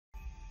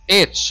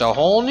It's a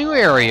whole new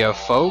area,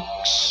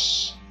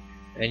 folks.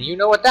 And you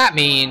know what that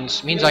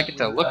means. It means I get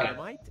to look at...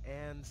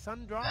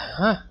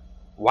 Huh?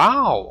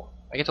 Wow!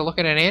 I get to look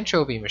at an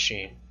anchovy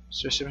machine.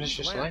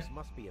 Suspicious light?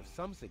 Must be of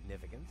some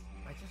significance.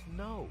 I just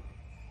know.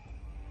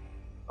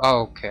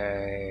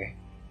 Okay.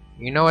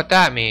 You know what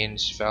that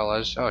means,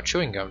 fellas. Oh,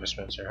 chewing gum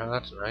dispenser. Huh?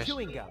 That's nice.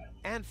 Chewing gum.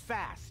 And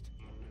fast.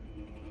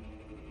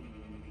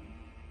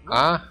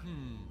 Huh?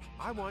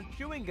 I want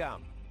chewing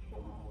gum.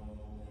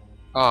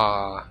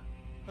 Ah.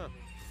 Huh.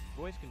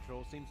 Voice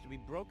control seems to be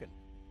broken.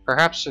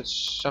 Perhaps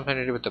it's something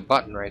to do with the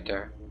button right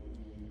there.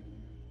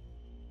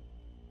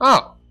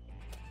 Oh.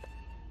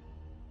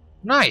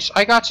 Nice.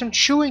 I got some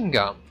chewing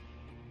gum.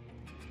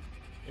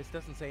 This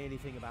doesn't say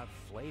anything about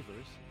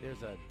flavors.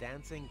 There's a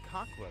dancing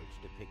cockroach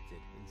depicted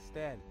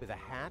instead, with a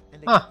hat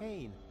and a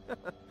cane.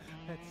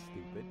 That's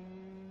stupid.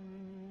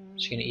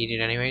 Is he gonna eat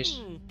it anyways?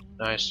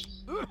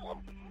 Nice.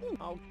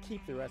 I'll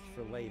keep the rest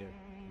for later.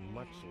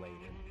 Much later.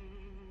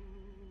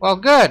 Well,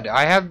 good.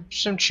 I have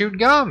some chewed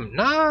gum.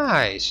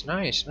 Nice,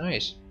 nice,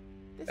 nice.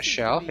 A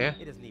shelf, yeah.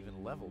 It isn't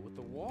even level with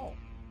the wall.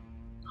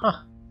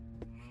 Huh.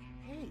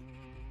 Hey,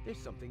 there's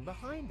something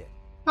behind it.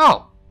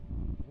 Oh.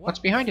 What's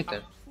behind it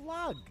then?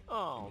 Plug.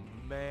 Oh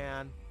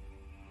man.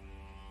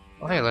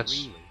 Well, hey, let's.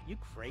 Really? You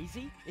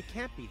crazy? It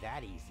can't be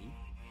that easy.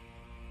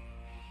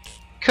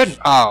 Couldn't.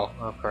 Oh,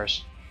 of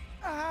course.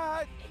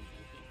 Uh...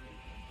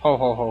 Ho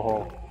ho ho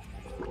ho.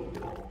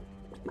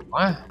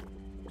 What?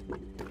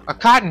 A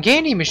cotton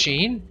candy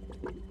machine?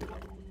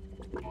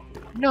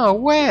 No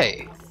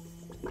way.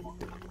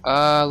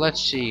 Let's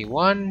see.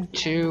 1,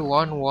 2,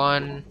 1,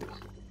 1.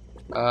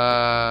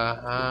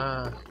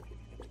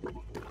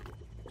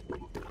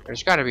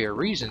 There's got to be a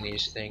reason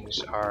these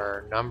things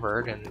are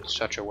numbered in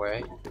such a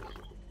way.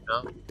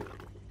 No?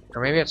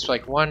 Or maybe it's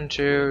like 1,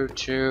 2,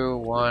 2,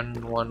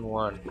 1, 1,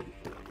 1.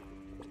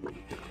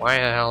 Why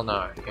the hell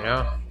not, you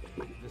know?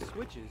 The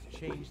switches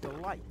change the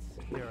lights.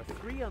 There are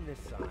 3 on this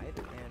side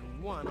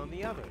and 1 on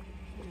the other.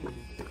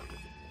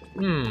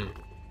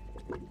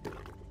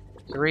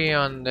 3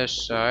 on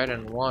this side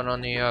and 1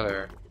 on the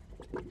other.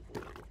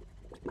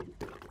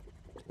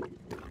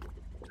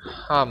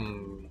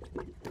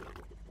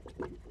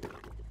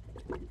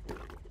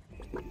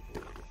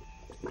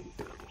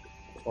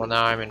 Well,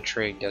 now I'm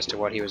intrigued as to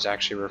what he was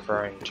actually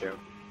referring to.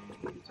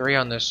 3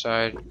 on this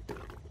side.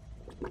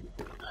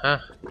 Huh?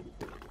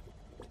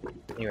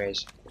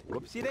 Anyways.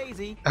 Whoopsie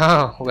daisy.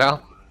 Oh,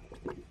 well.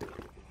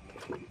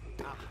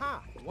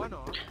 Aha! 1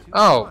 on, 2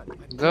 Oh, on.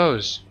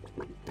 those.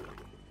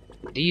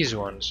 These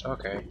ones,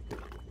 okay.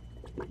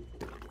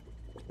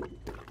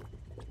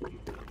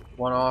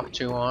 1 off,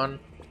 2 on.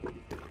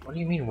 What do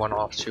you mean 1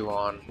 off, 2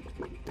 on?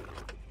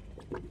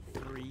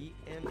 3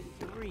 and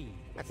 3.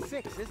 That's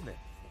 6, isn't it?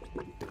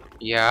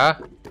 Yeah.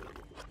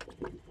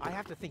 I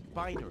have to think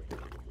binary.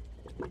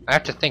 I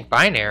have to think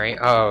binary?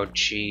 Oh,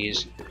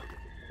 jeez.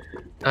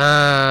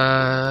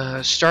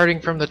 Starting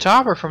from the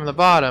top or from the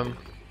bottom?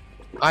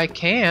 I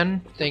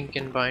can think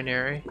in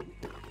binary.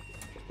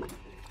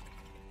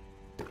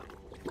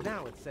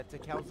 Now it's set to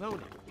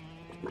calzone.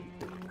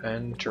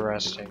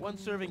 Interesting. 1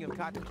 serving of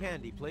cotton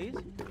candy, please.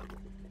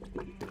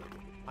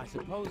 I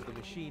suppose the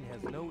machine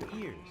has no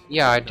ears.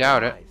 Yeah, I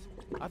doubt it.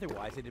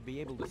 Otherwise, it'd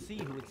be able to see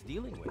who it's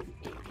dealing with.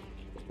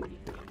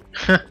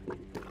 I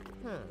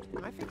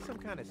think some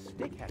kind of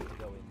stick has to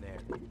go in there.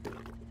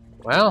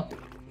 Well,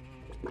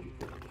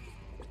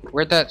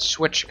 where'd that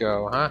switch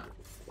go, huh?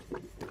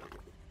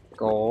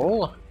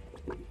 Goal.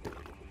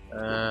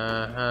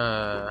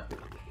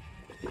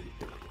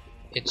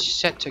 It's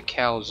set to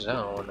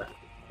calzone.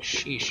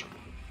 Sheesh.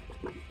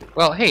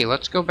 Well, hey,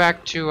 let's go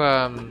back to,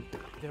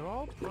 They're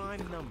all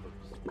prime numbers.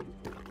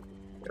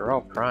 They're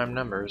all prime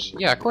numbers.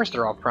 Yeah, of course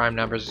they're all prime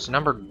numbers. It's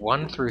numbered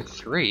 1 through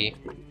 3.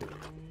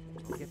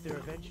 I'll get there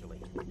eventually.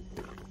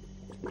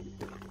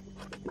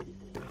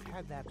 I've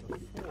had that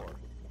before.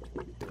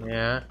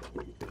 Yeah.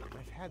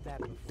 I've had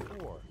that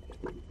before.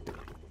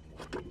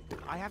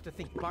 I have to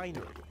think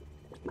binary.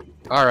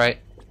 Alright.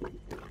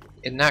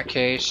 In that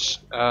case,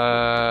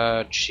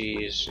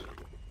 jeez.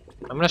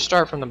 I'm gonna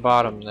start from the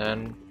bottom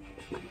then.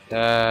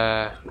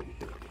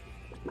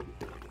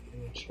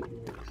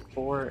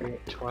 4,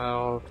 8,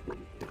 12.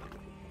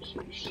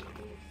 16.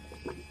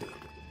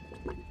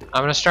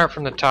 I'm gonna start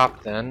from the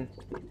top then.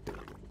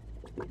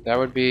 That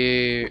would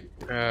be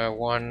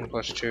 1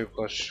 plus 2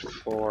 plus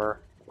 4,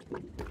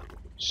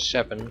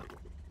 7.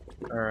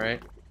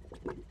 Alright.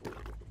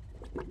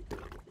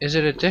 Is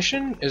it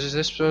addition? Is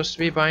this supposed to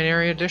be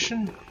binary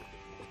addition?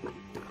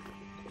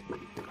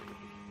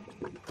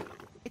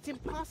 It's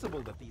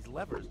impossible that these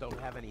levers don't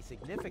have any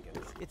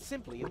significance. It's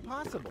simply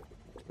impossible.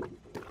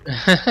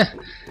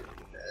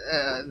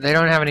 They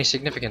don't have any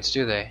significance,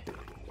 do they?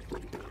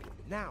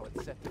 Now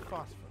it's set to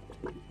phosphor.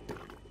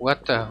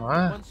 What the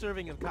what? 1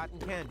 serving of cotton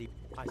candy,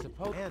 I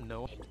suppose, and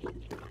no.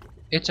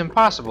 It's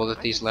impossible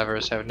that these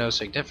levers have no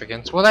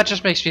significance. Well, that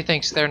just makes me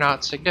think they're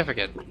not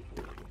significant.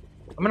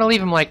 I'm gonna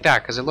leave them like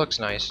that because it looks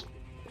nice.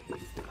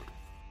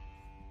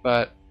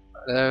 But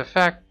the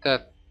fact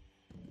that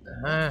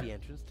That's the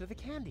entrance to the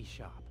candy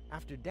shop.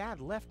 After Dad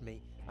left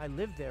me, I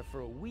lived there for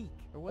a week,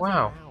 or was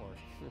Wow. it an hour?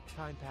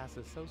 Time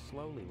passes so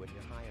slowly when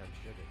you're high on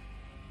sugar.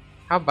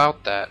 How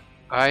about that?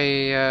 I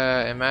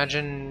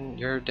imagine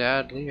your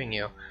dad leaving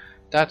you.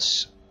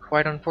 That's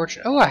quite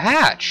unfortunate. Oh, a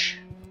hatch!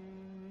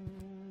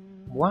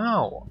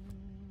 Wow.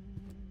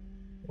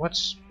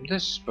 What's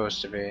this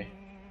supposed to be?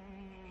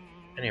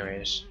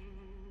 Anyways,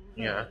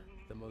 yeah.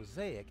 The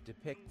mosaic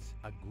depicts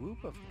a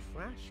group of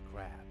trash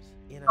crabs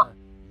in a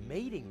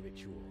mating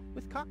ritual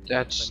with cocktails.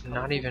 That's and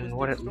not colorful even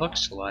what it twisted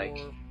looks straw. like.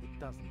 Or it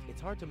doesn't.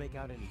 It's hard to make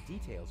out any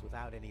details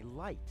without any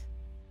light.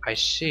 I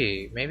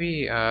see.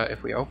 Maybe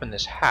if we open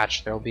this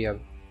hatch, there'll be a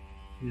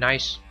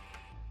nice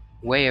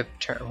way of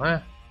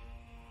what?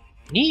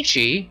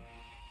 Nietzsche?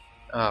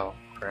 Oh,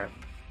 crap.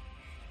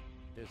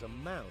 There's a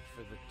mount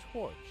for the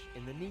torch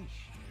in the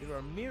niche. There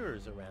are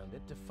mirrors around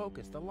it to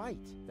focus the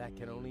light. That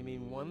can only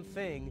mean one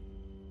thing,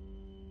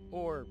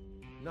 or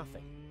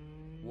nothing.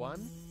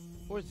 1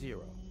 or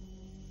 0.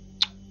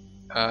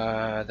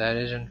 That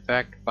is in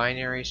fact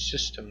binary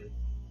system.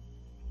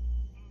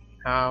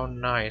 How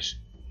nice.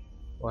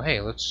 Well,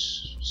 hey,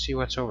 let's see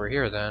what's over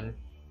here then.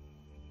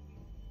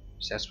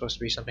 Is that supposed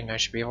to be something I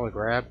should be able to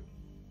grab?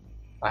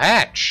 A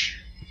hatch!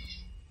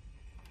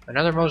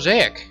 Another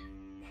mosaic!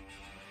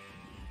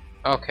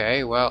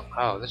 Okay, well,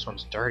 oh, this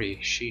one's dirty.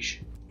 Sheesh.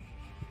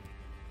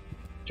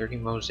 Dirty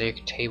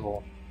mosaic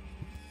table.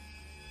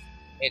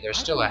 Hey, there's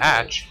still a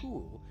hatch. A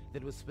tool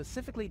that was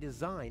specifically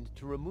designed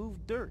to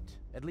remove dirt.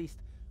 At least,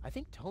 I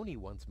think Tony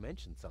once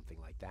mentioned something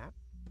like that.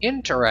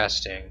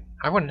 Interesting.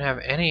 I wouldn't have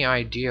any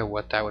idea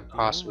what that would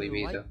possibly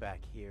be, though.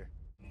 Back here.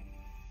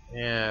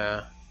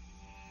 Yeah.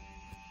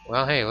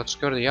 Well, hey, let's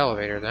go to the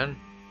elevator then.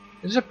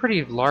 This is a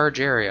pretty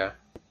large area.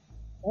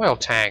 Oil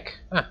tank.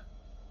 Huh.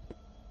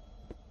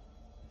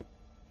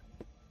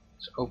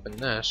 Let's open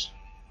this.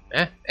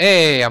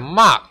 Hey, a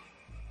mop!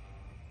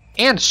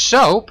 And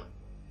soap!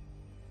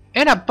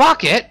 And a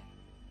bucket!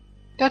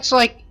 That's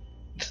like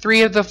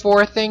 3 of the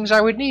 4 things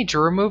I would need to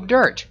remove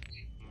dirt.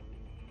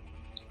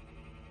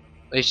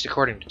 At least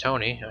according to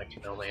Tony, I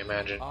can only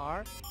imagine.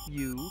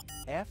 R-U-F-U.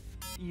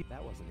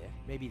 That wasn't it.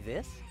 Maybe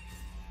this?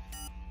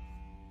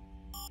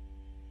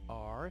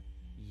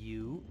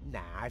 R-U. Nah,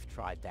 I've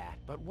tried that.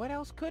 But what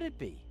else could it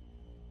be?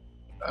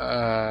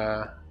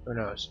 Who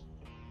knows?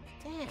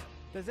 Damn.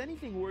 Does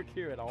anything work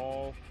here at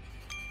all?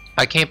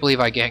 I can't believe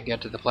I can't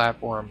get to the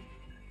platform.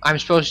 I'm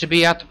supposed to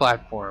be at the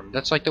platform.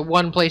 That's like the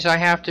one place I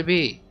have to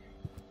be.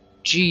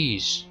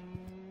 Jeez.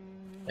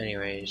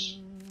 Anyways.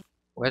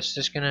 What's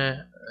this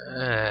gonna...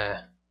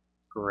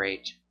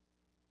 great.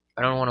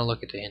 I don't want to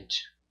look at the hint.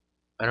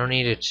 I don't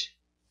need it.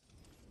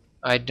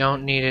 I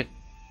don't need it.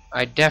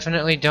 I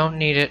definitely don't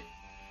need it.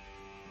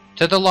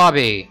 To the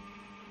lobby!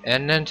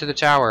 And then to the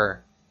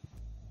tower.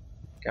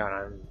 God,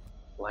 I'm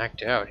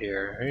blacked out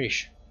here.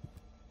 Eesh.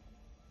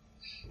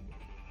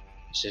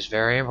 This is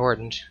very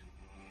important.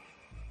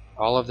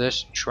 All of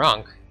this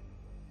trunk.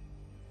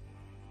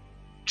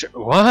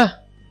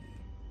 What?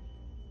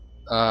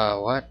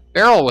 What?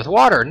 Barrel with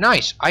water.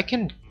 Nice. I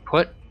can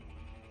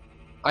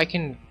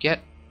get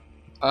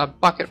a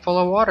bucket full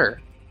of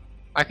water.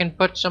 I can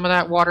put some of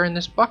that water in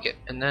this bucket,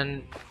 and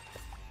then,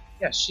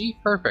 yeah, see,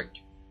 perfect.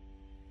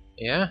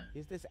 Yeah.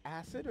 Is this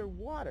acid or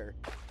water?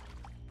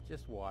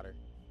 Just water.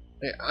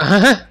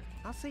 Yeah.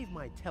 I'll save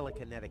my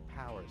telekinetic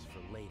powers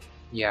for later.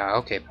 Yeah.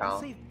 Okay,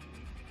 pal.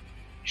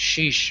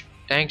 Sheesh.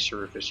 Thanks,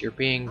 Rufus. You're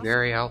being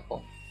very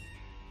helpful.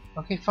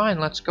 Okay, fine.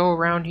 Let's go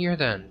around here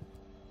then.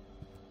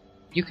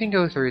 You can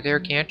go through there,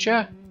 can't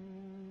ya?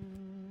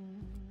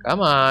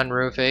 Come on,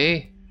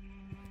 Rufy.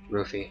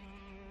 Rufy.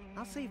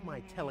 I'll save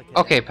my telekinetic.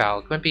 Okay,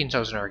 pal. Quit being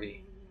so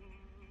snarky.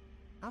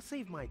 I'll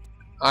save my.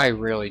 I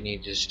really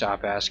need to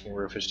stop asking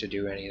Rufus to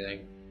do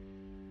anything.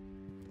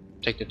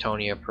 Take the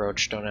Tony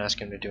approach. Don't ask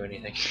him to do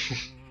anything.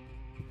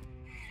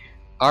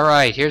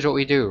 Alright, here's what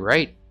we do,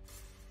 right?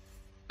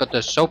 Put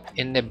the soap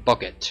in the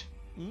bucket.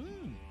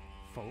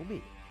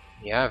 Foamy.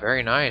 Yeah,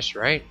 very nice,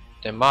 right?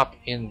 The mop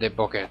in the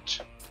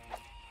bucket.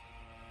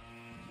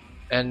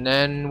 And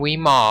then we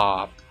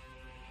mop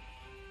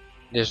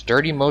this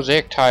dirty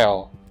mosaic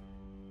tile.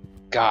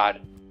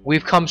 God,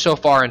 we've come so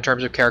far in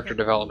terms of character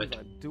development.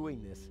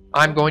 Doing this.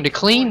 I'm going to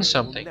clean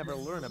something. Never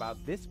learn about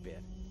this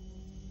bit.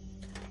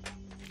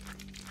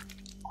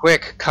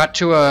 Quick, cut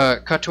to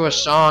a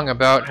song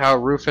about how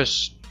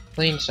Rufus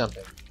cleaned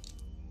something.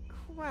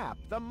 Crap,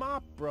 the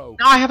mop broke.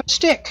 Now I have a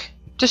stick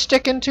to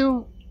stick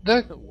into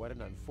the. What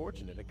an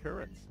unfortunate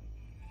occurrence.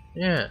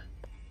 Yeah.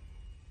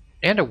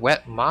 And a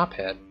wet mop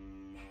head.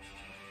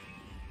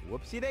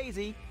 Whoopsie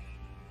daisy.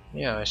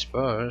 Yeah, I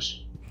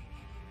suppose.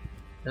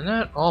 And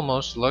that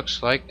almost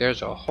looks like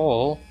there's a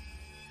hole.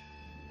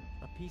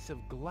 A piece of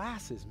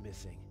glass is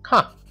missing.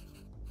 Huh.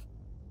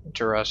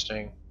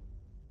 Interesting.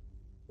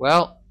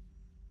 Well,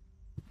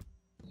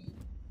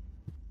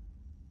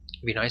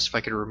 it'd be nice if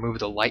I could remove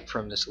the light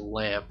from this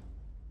lamp.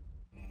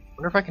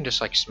 Wonder if I can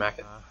just like smack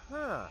it.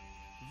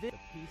 The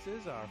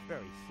pieces are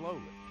very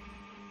slowly.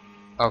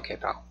 Okay,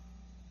 pal.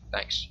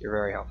 Thanks. You're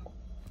very helpful.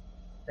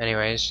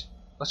 Anyways,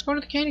 let's go to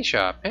the candy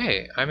shop.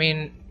 Hey, I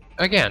mean,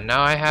 again,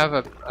 now I have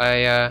a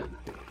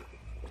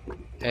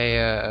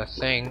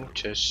thing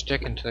to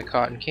stick into the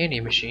cotton candy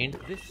machine.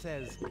 This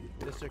says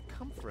the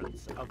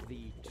circumference of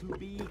the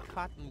to-be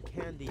cotton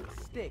candied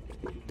stick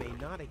may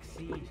not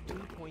exceed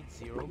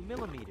 2.0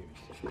 millimeters.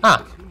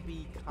 Huh.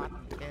 To-be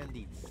cotton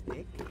candied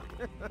stick?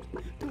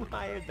 Who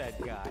hired that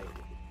guy?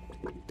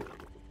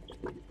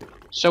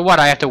 So what,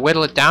 I have to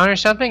whittle it down or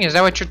something? Is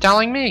that what you're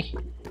telling me?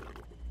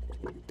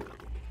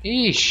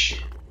 Eesh.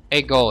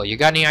 Hey, Goal, you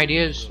got any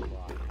ideas?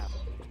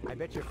 I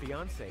bet your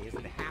fiance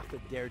isn't half the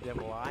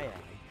daredevil I am.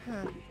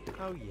 Huh.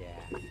 Oh yeah.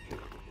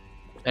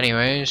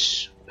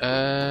 Anyways,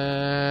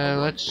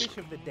 let's... Fish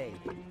of the day.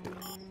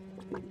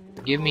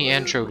 Give me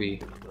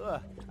anchovy.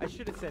 Ugh, I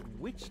should have said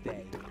which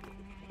day.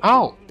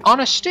 Oh, on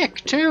a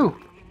stick, too!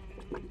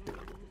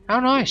 How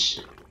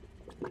nice.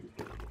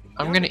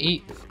 I'm gonna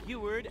eat...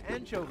 Skewered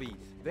anchovies.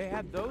 They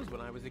had those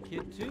when I was a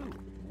kid, too.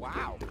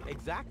 Wow,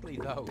 exactly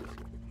those.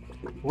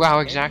 Wow,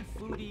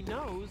 exactly. Any foodie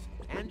knows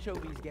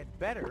anchovies get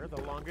better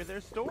the longer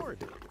they're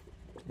stored.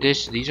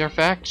 These are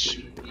facts,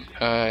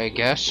 I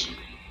guess.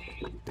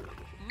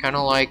 Kind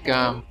of like,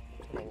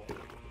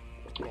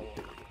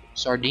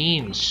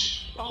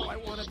 sardines. All I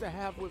wanted to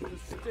have was the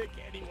stick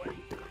anyway.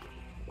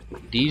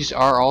 These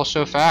are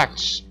also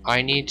facts.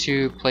 I need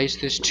to place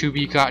this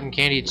 2B cotton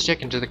candied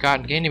stick into the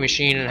cotton candy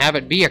machine and have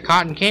it be a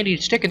cotton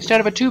candied stick instead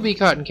of a 2B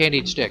cotton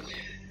candied stick.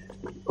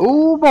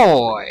 Oh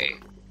boy!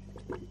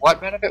 What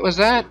benefit was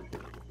that?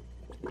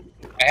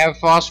 I have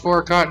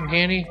phosphor cotton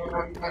candy?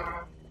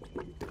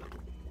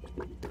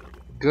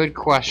 Good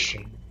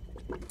question.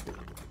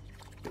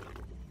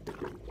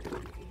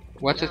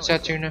 What's it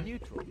set to now?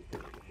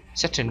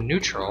 Set to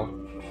neutral.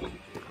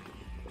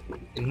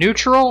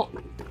 Neutral,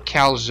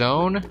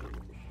 calzone,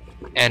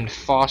 and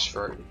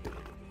phosphor.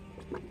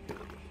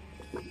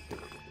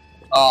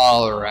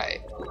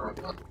 Alright.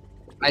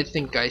 I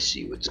think I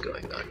see what's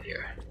going on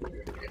here.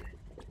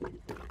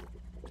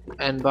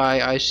 And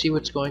by I see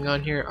what's going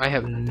on here, I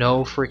have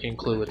no freaking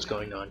clue what's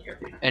going on here.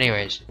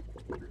 Anyways.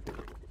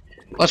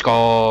 Let's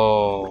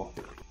go!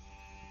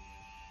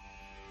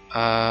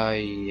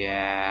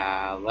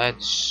 Yeah,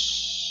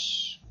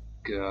 let's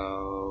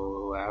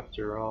go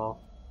after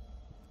all.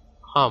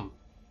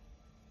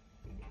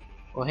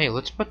 Well, hey,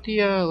 let's put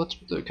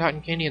the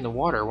cotton candy in the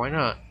water. Why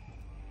not?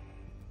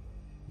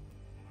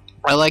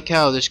 I like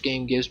how this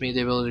game gives me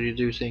the ability to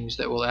do things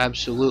that will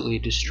absolutely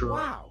destroy.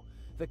 Wow,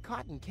 the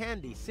cotton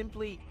candy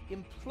simply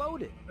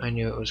imploded. I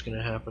knew it was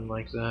gonna happen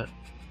like that.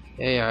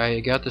 Hey, I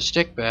got the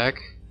stick back.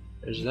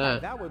 There's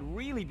that. That would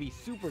really be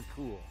super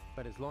cool.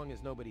 But as long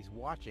as nobody's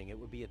watching, it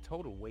would be a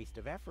total waste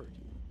of effort.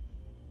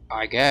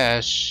 I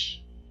guess.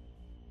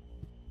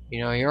 You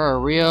know, you're a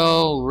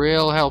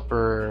real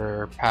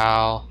helper,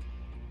 pal.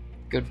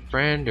 Good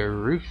friend,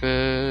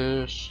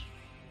 Rufus.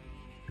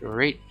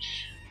 Great.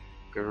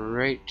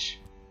 Great.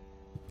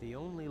 The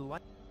only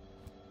light.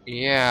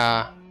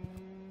 Yeah.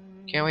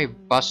 Can't we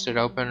bust it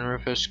open,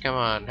 Rufus? Come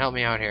on, help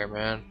me out here,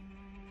 man.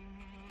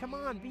 Come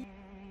on, be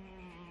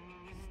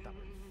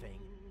stubborn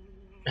thing.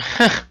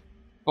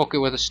 Poke it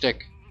with a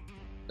stick.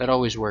 That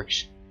always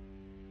works.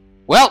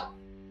 Well,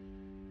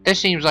 this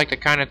seems like the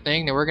kind of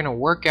thing that we're gonna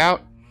work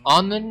out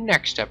on the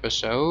next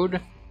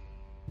episode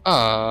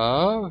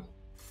of,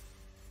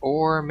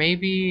 or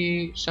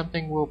maybe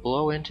something will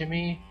blow into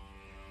me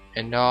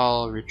and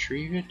I'll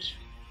retrieve it.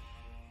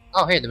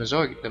 Oh, hey, the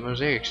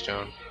mosaic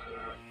stone.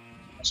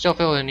 I still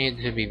feel the need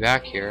to be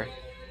back here,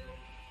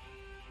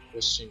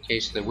 just in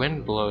case the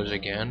wind blows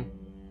again.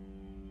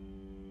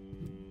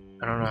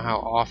 I don't know how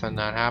often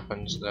that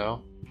happens,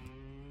 though.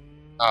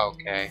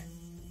 Okay.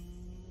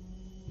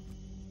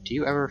 Do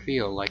you ever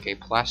feel like a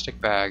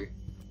plastic bag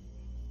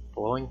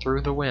blowing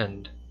through the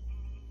wind?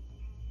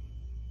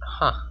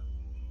 Huh.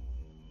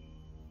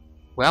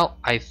 Well,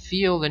 I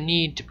feel the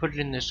need to put it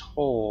in this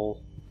hole,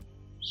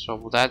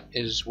 so that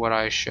is what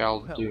I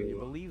shall Well, do. when you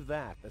believe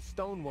that, the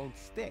stone won't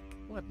stick.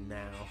 What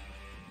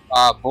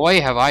now?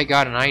 Boy, have I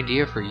got an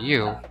idea for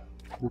you.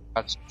 You've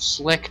got some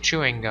slick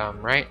chewing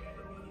gum, right?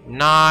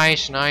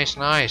 Nice, nice,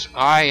 nice.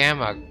 I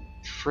am a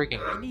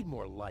freaking I need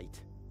more light.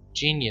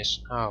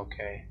 genius. Oh,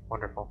 okay,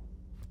 wonderful.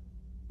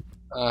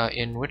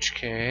 In which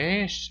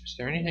case, is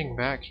there anything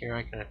back here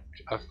I can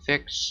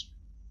affix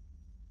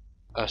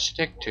a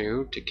stick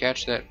to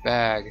catch that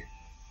bag?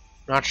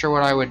 Not sure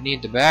what I would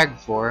need the bag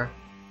for.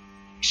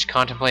 Just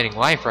contemplating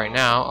life right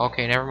now.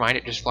 Okay, never mind,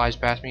 it just flies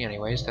past me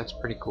anyways. That's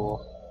pretty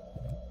cool.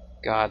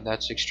 God,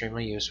 that's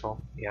extremely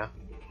useful. Yeah.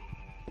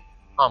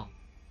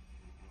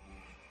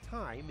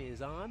 Time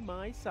is on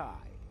my side.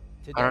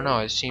 Today, I don't know,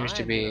 it seems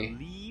to I'm be gonna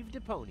leave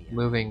Deponia.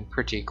 moving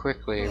pretty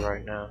quickly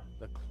right now.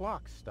 The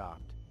clock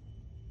stopped.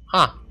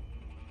 Huh.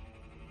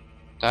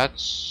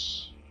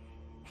 That's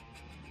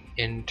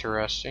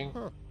interesting.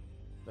 Huh.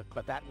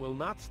 But that will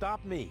not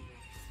stop me.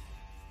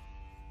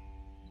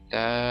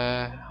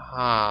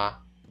 Huh.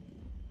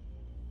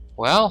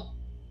 Well,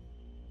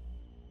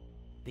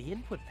 The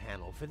input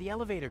panel for the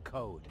elevator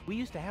code. We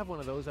used to have one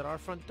of those at our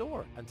front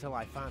door until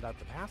I found out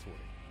the password.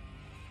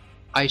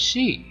 I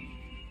see.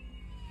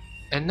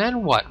 And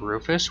then what,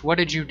 Rufus? What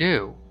did you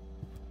do?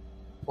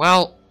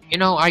 Well, you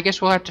know, I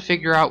guess we'll have to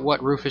figure out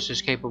what Rufus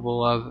is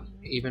capable of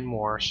even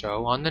more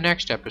so on the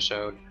next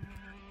episode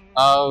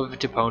of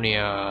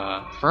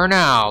Deponia. For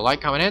now,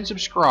 like, comment, and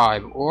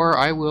subscribe, or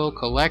I will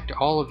collect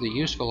all of the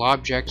useful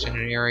objects in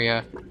an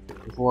area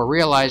before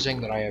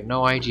realizing that I have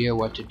no idea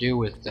what to do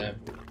with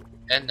them,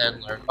 and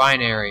then learn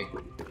binary.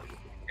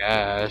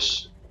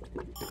 Yes.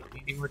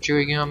 Any more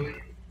chewing gum?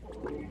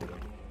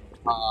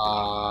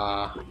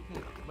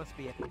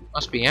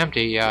 Must be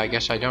empty. Yeah, I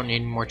guess I don't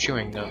need more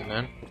chewing gum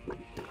then.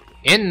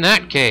 In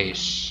that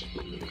case,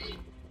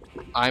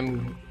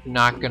 I'm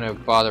not gonna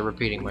bother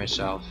repeating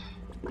myself.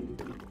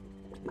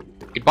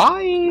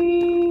 Goodbye!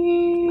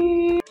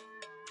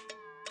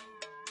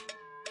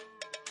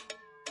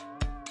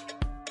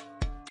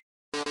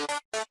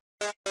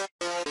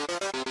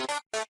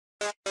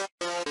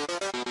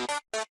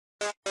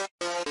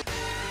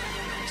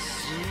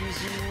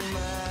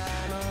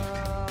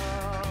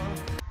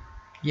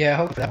 Yeah, I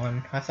hope that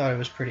one. I thought it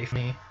was pretty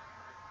funny.